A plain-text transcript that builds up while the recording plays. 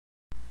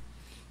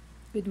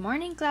Good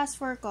morning, class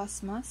for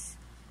Cosmos.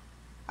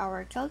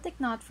 Our Celtic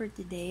knot for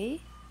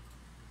today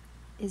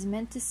is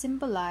meant to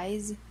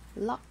symbolize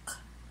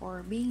luck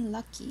or being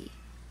lucky,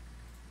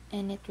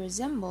 and it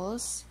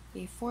resembles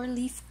a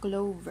four-leaf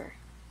clover.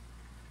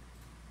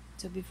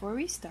 So before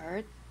we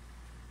start,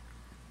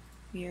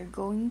 we are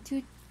going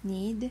to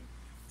need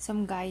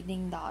some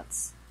guiding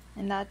dots,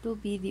 and that will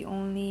be the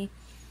only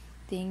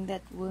thing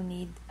that we'll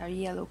need a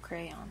yellow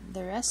crayon.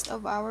 The rest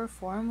of our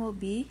form will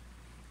be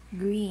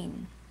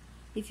green.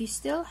 If you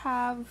still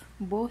have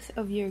both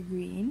of your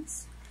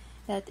greens,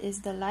 that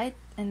is the light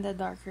and the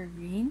darker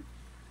green,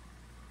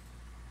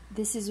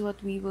 this is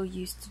what we will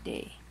use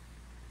today.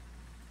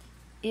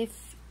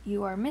 If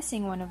you are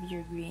missing one of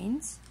your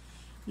greens,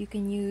 you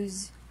can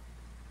use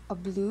a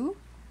blue,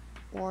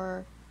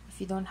 or if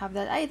you don't have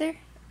that either,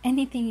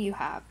 anything you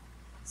have.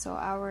 So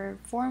our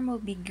form will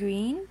be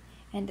green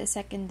and a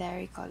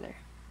secondary color.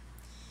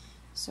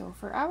 So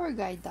for our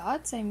guide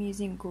dots, I'm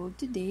using gold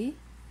today,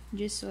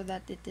 just so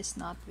that it is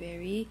not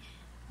very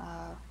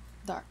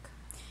dark.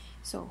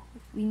 So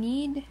we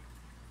need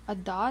a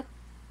dot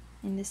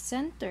in the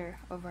center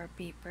of our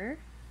paper,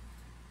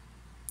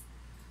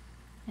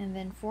 and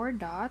then 4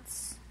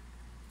 dots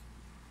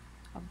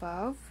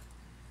above,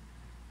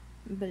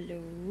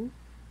 below,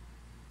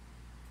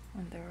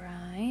 on the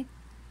right,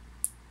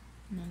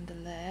 and on the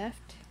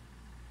left,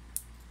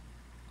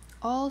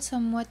 all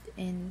somewhat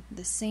in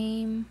the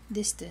same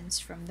distance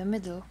from the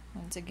middle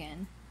once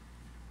again.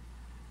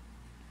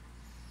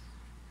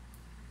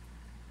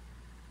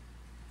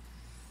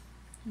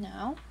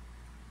 Now,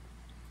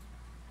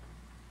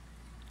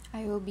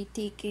 I will be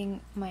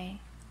taking my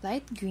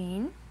light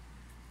green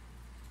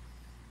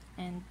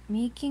and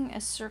making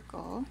a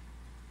circle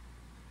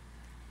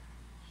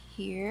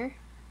here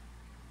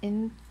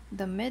in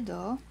the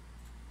middle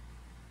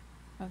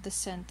of the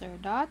center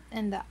dot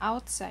and the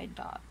outside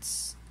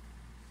dots.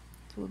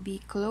 It will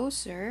be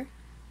closer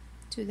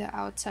to the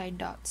outside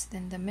dots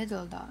than the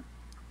middle dot,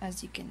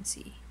 as you can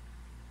see.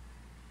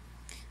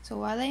 So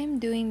while I am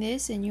doing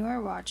this and you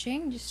are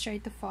watching, just try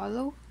to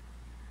follow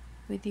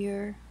with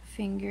your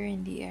finger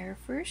in the air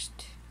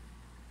first,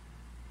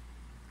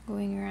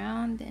 going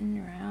around and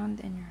around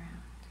and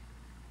around.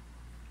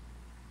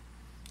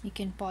 You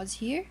can pause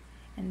here,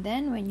 and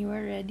then when you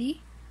are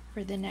ready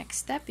for the next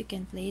step, you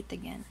can play it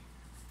again.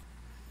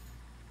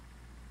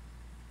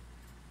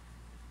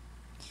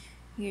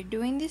 You're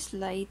doing this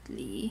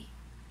lightly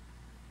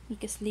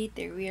because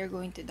later we are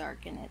going to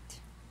darken it.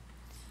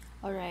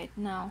 Alright,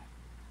 now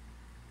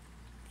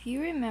if you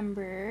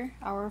remember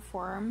our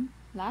form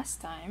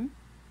last time,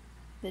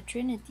 the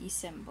Trinity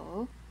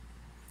symbol,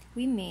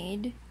 we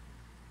made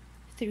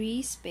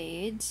 3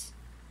 spades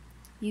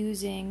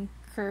using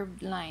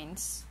curved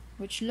lines,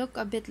 which look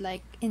a bit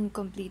like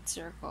incomplete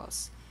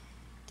circles.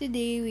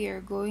 Today we are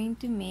going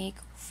to make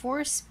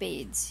 4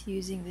 spades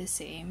using the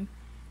same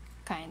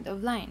kind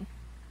of line.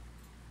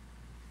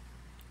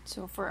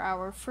 So for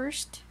our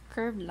first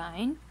curved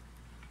line,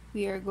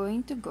 we are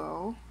going to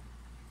go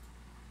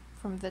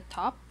from the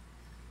top,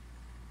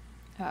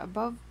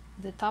 above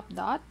the top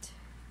dot,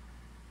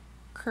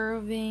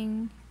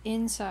 curving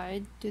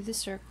inside to the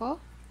circle,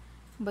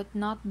 but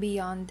not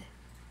beyond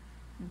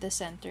the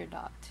center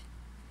dot,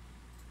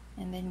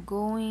 and then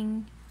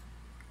going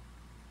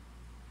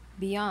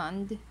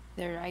beyond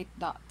the right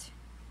dot,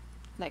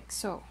 like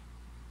so.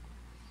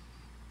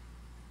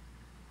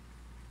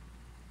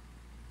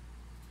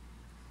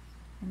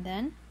 And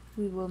then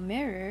we will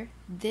mirror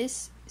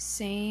this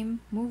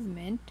same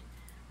movement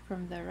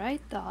from the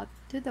right dot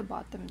to the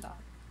bottom dot.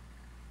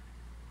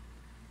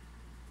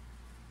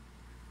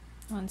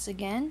 Once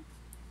again,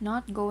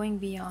 not going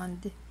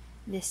beyond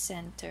this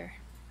center.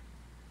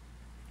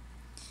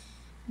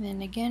 And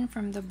then again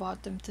from the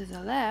bottom to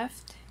the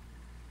left,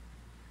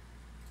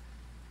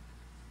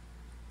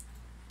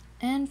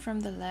 and from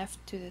the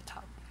left to the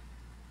top.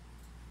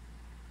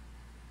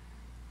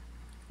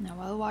 Now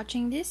while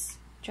watching this,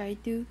 try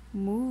to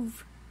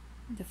move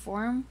the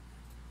form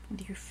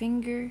with your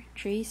finger,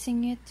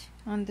 tracing it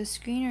on the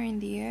screen or in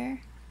the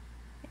air,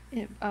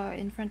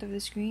 in front of the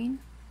screen.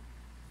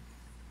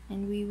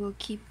 And we will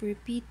keep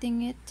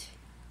repeating it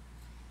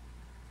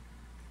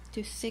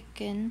to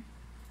thicken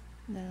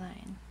the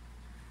line.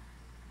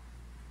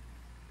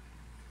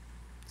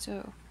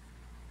 So,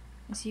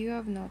 as you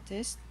have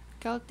noticed,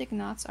 Celtic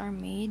knots are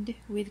made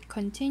with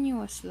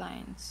continuous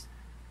lines.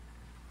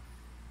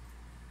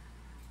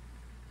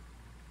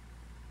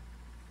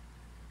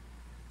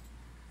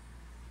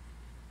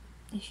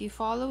 If you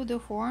follow the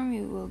form,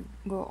 you will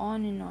go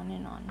on and on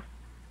and on.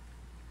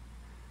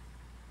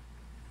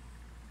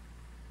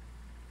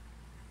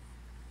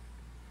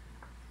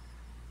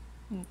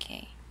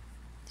 Okay,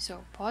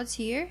 so pause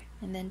here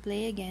and then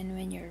play again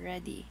when you're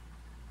ready.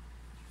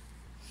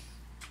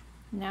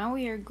 Now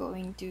we are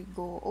going to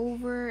go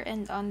over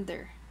and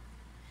under.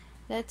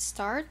 Let's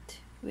start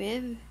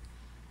with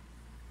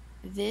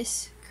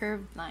this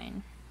curved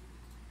line.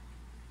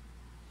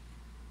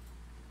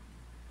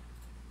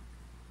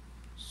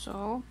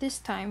 So this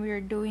time we are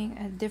doing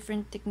a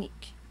different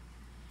technique.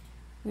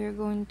 we're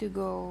going to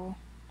go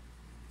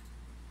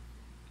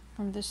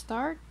from the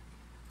start,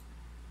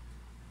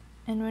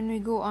 and when we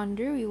go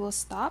under we will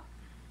stop,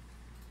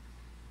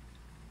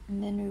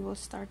 and then we will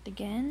start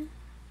again,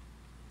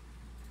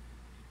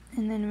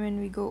 and then when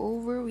we go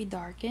over we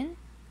darken,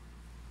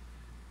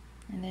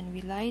 and then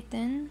we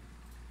lighten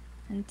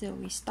until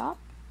we stop,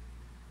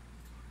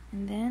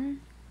 and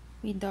then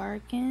we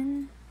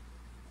darken,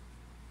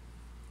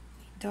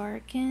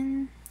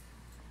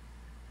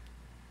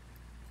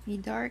 we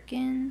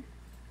darken,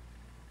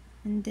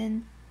 and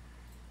then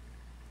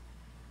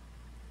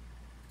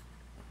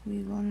we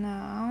will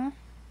now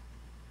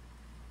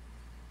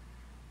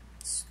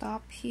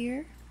stop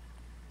here.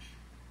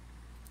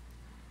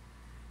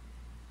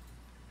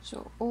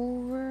 So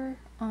over,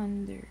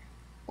 under,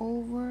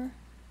 over,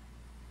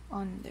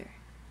 under.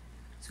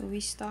 So we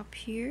stop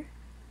here,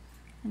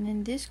 and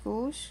then this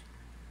goes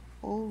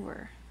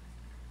over.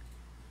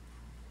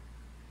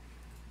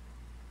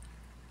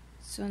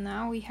 So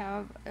now we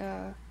have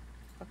a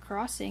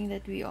crossing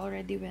that we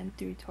already went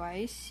through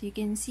twice. You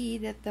can see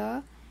that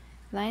the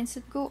lines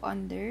that go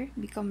under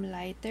become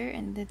lighter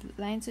and the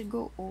lines that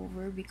go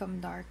over become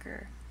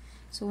darker.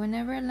 So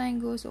whenever a line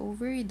goes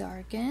over, you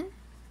darken.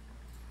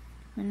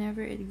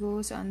 Whenever it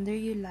goes under,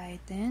 you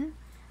lighten,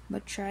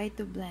 but try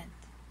to blend.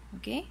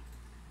 Okay?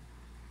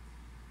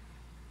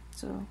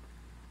 So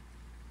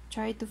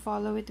try to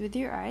follow it with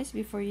your eyes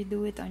before you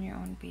do it on your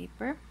own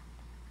paper.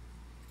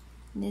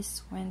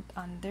 This went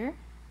under,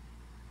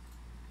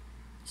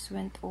 this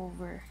went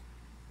over,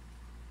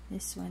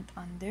 this went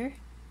under,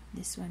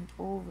 this went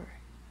over.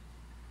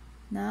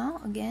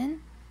 Now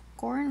again,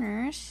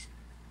 corners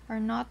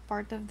are not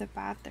part of the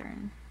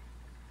pattern.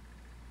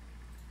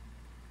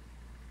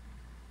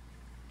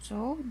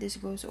 So this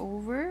goes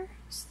over,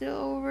 still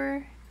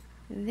over,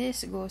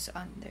 this goes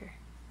under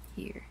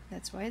here.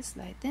 That's why it's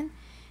lightened.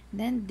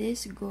 Then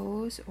this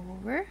goes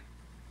over,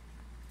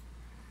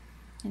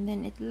 and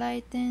then it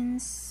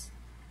lightens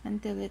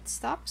until it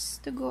stops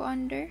to go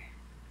under,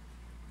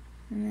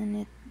 and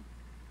then it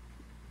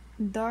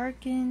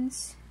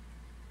darkens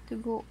to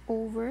go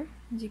over.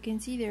 As you can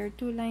see, there are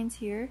two lines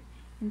here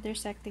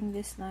intersecting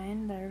this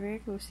line that are very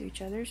close to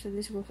each other. So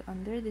this goes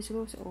under, this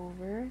goes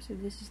over, so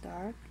this is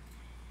dark.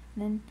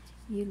 Then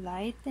you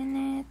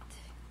lighten it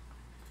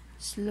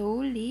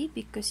slowly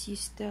because you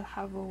still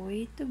have a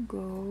way to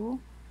go,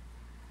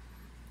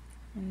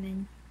 and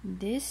then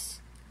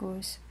this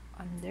goes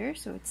under,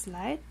 so it's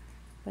light,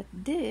 but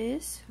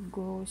this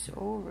goes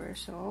over,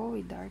 so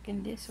we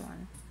darken this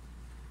one.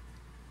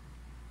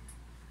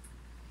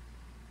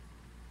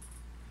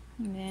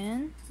 And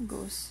then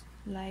goes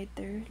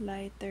lighter,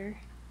 lighter,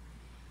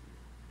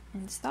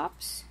 and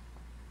stops.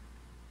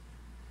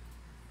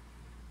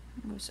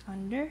 Goes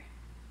under,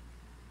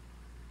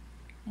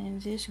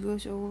 and this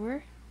goes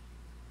over.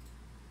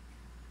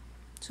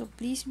 So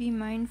please be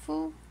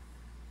mindful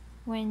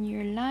when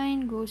your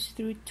line goes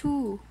through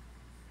two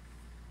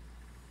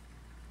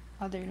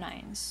other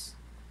lines,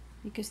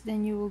 because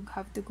then you will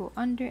have to go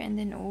under and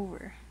then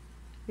over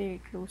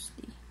very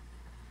closely.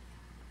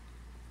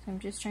 So I'm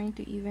just trying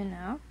to even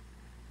out.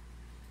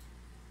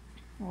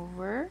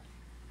 Over,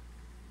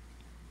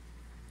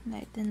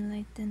 lighten,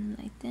 lighten,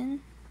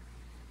 lighten.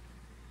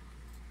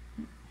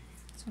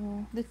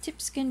 So the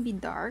tips can be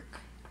dark,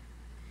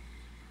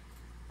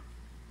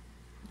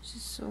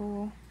 just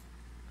so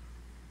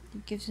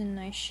it gives a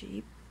nice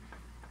shape.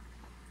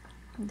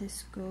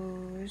 This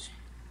goes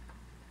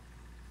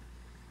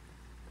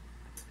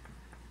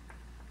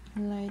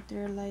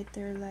lighter,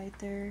 lighter,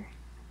 lighter,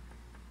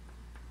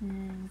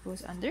 and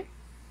goes under,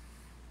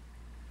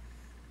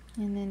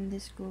 and then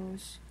this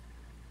goes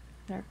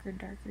darker,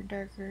 darker,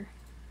 darker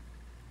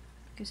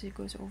because it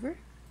goes over,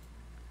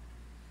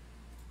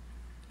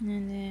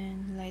 and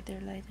then lighter,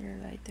 lighter,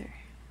 lighter,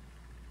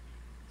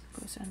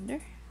 goes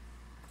under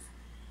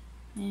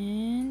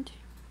and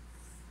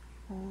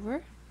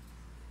over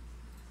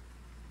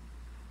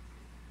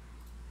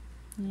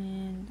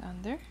and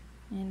under,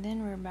 and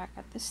then we're back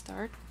at the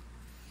start.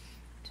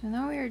 So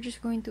now we are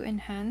just going to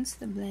enhance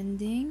the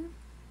blending,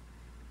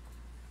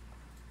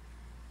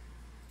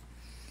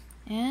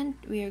 and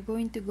we are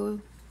going to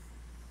go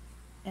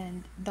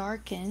and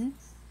darken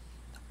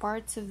the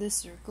parts of the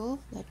circle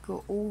that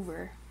go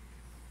over,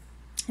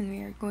 and we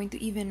are going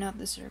to even out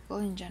the circle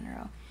in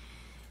general.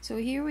 So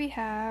here we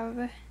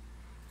have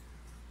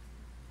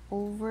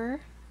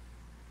over,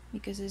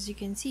 because as you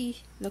can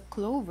see, the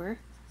clover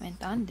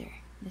went under.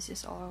 This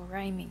is all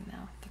rhyming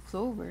now. The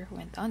clover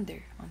went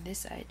under on this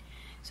side,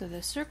 so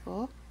the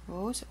circle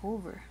goes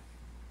over.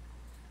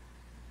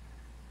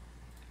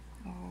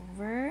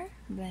 Over,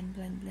 blend,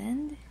 blend,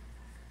 blend,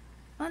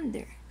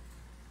 under,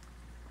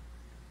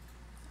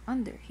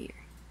 under here.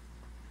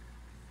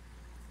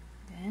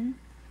 Then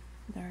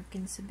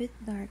darkens a bit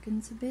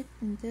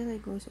until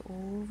it goes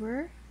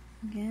over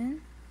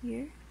again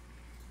here.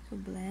 So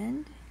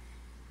blend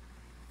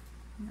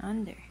and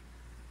under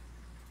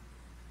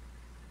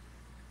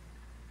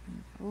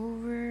and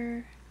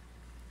over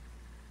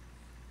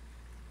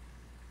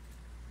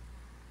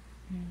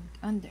and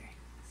under.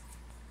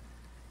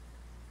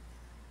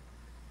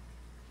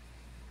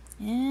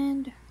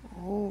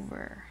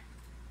 over.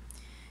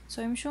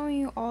 So I'm showing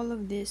you all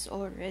of this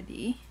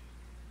already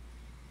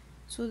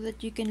so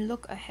that you can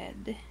look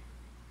ahead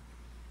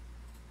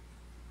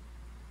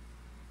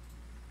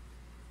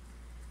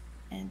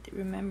and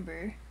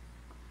remember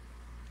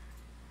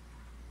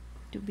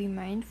to be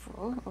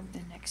mindful of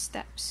the next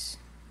steps.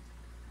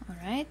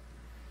 Alright,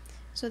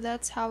 so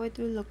that's how it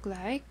will look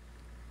like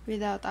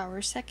without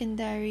our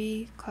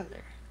secondary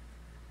color.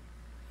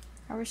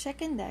 Our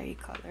secondary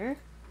color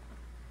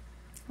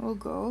will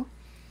go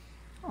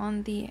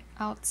on the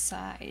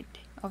outside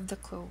of the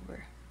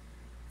clover.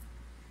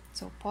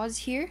 So pause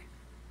here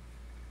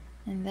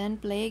and then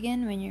play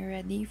again when you're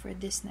ready for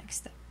this next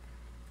step.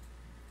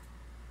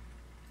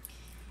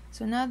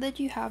 So now that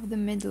you have the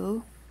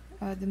middle,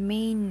 the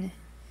main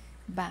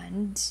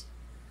bands,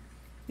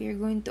 we are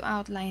going to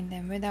outline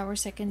them with our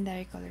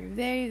secondary color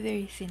very,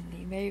 very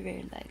thinly, very,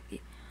 very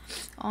lightly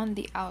on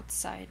the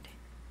outside.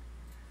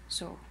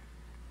 So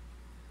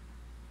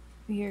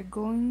we are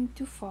going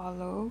to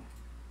follow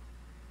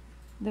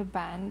the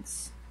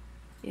bands.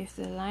 If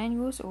the line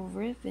goes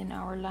over, then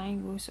our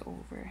line goes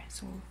over.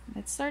 So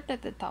let's start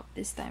at the top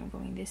this time,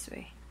 going this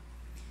way.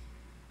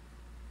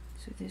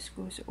 So this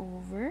goes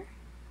over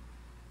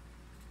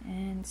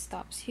and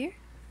stops here.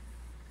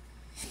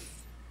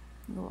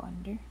 Go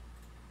under.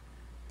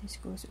 This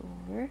goes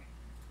over,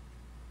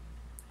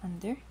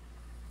 under,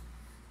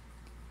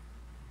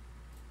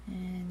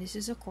 and this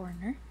is a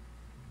corner,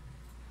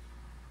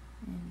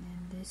 and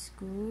then this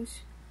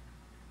goes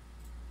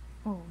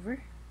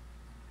over,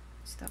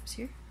 stops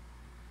here,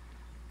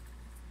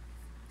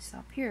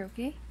 stop here,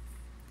 okay?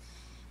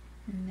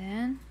 And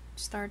then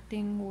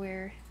starting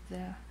where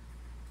the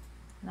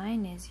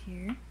line is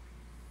here,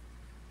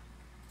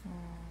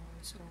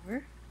 goes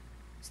over,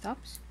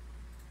 stops,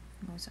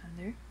 goes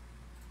under,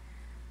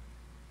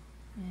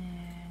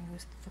 and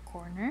goes to the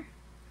corner,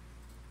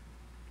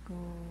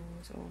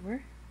 goes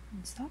over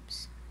and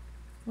stops.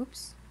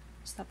 Whoops,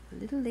 stopped a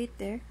little late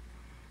there.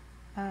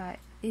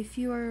 If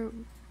you are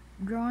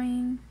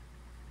drawing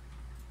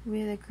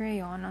with a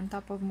crayon on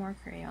top of more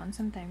crayon,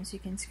 sometimes you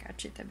can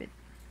scratch it a bit,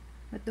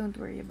 but don't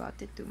worry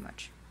about it too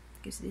much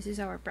because this is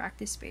our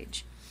practice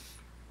page.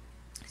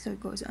 So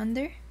it goes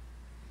under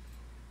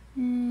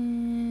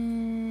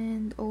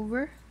and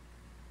over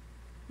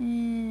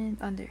and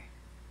under,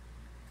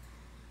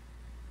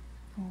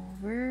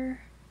 over,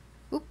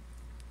 oop,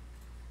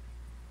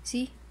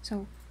 see,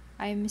 so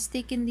I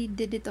mistakenly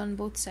did it on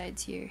both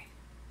sides here,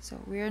 so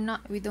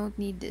we don't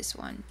need this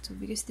one. So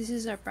because this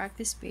is our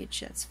practice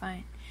page, that's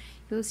fine.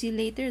 You'll see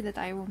later that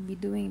I won't be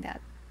doing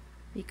that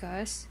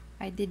because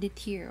I did it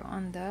here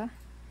on the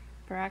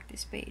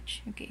practice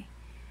page. Okay,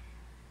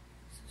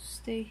 so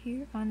stay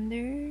here,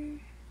 under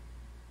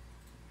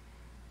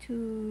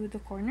to the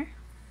corner,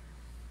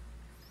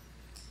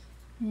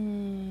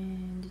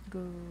 and it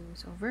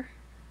goes over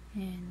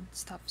and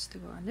stops to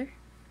go under,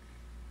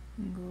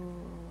 and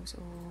goes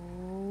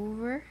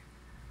over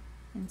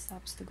and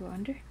stops to go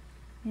under,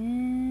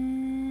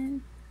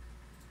 and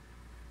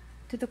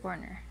to the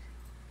corner.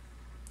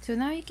 So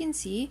now you can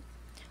see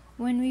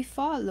when we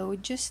follow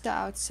just the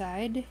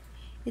outside,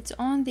 it's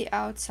on the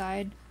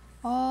outside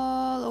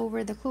all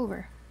over the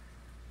clover.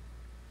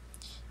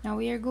 Now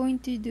we are going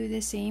to do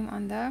the same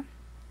on the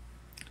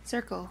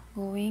circle,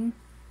 going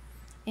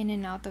in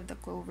and out of the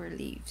clover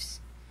leaves.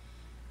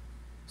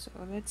 So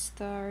let's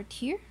start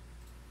here,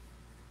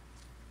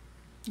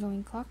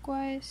 going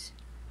clockwise,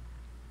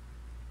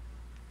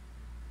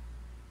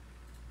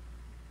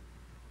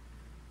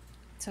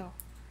 so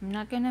I'm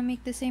not gonna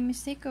make the same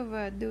mistake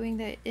of doing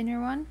the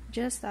inner one,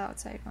 just the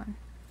outside one.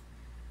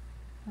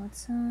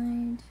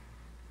 Outside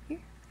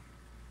here,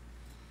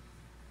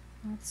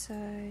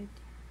 outside.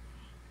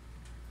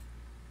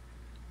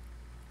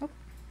 Oh,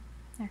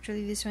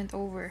 actually this went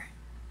over.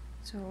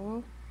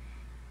 So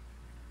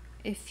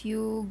if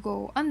you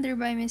go under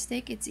by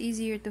mistake, it's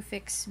easier to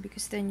fix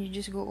because then you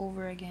just go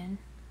over again.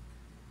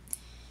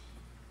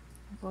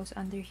 It goes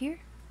under here,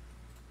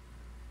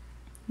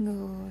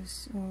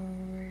 goes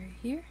over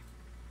here,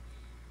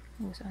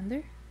 goes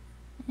under,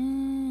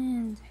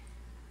 and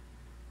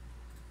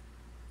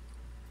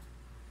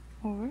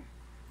over,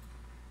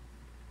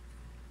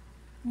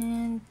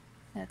 and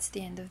that's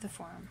the end of the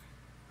form.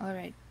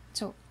 Alright,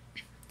 so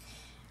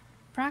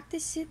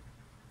practice it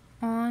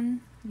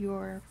on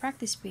your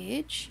practice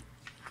page.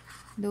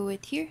 Do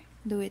it here,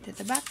 do it at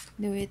the back,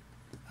 do it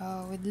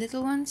with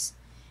little ones,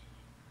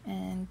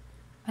 and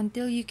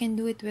until you can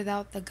do it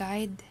without the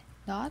guide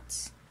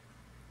dots,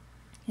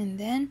 and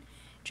then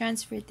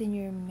transfer it in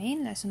your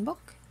main lesson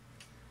book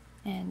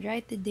and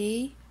write the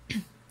day,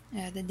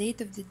 the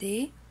date of the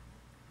day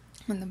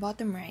on the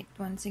bottom right.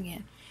 Once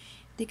again,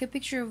 take a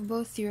picture of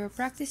both your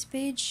practice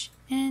page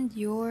and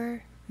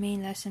your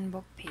main lesson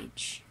book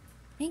page.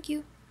 Thank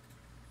you.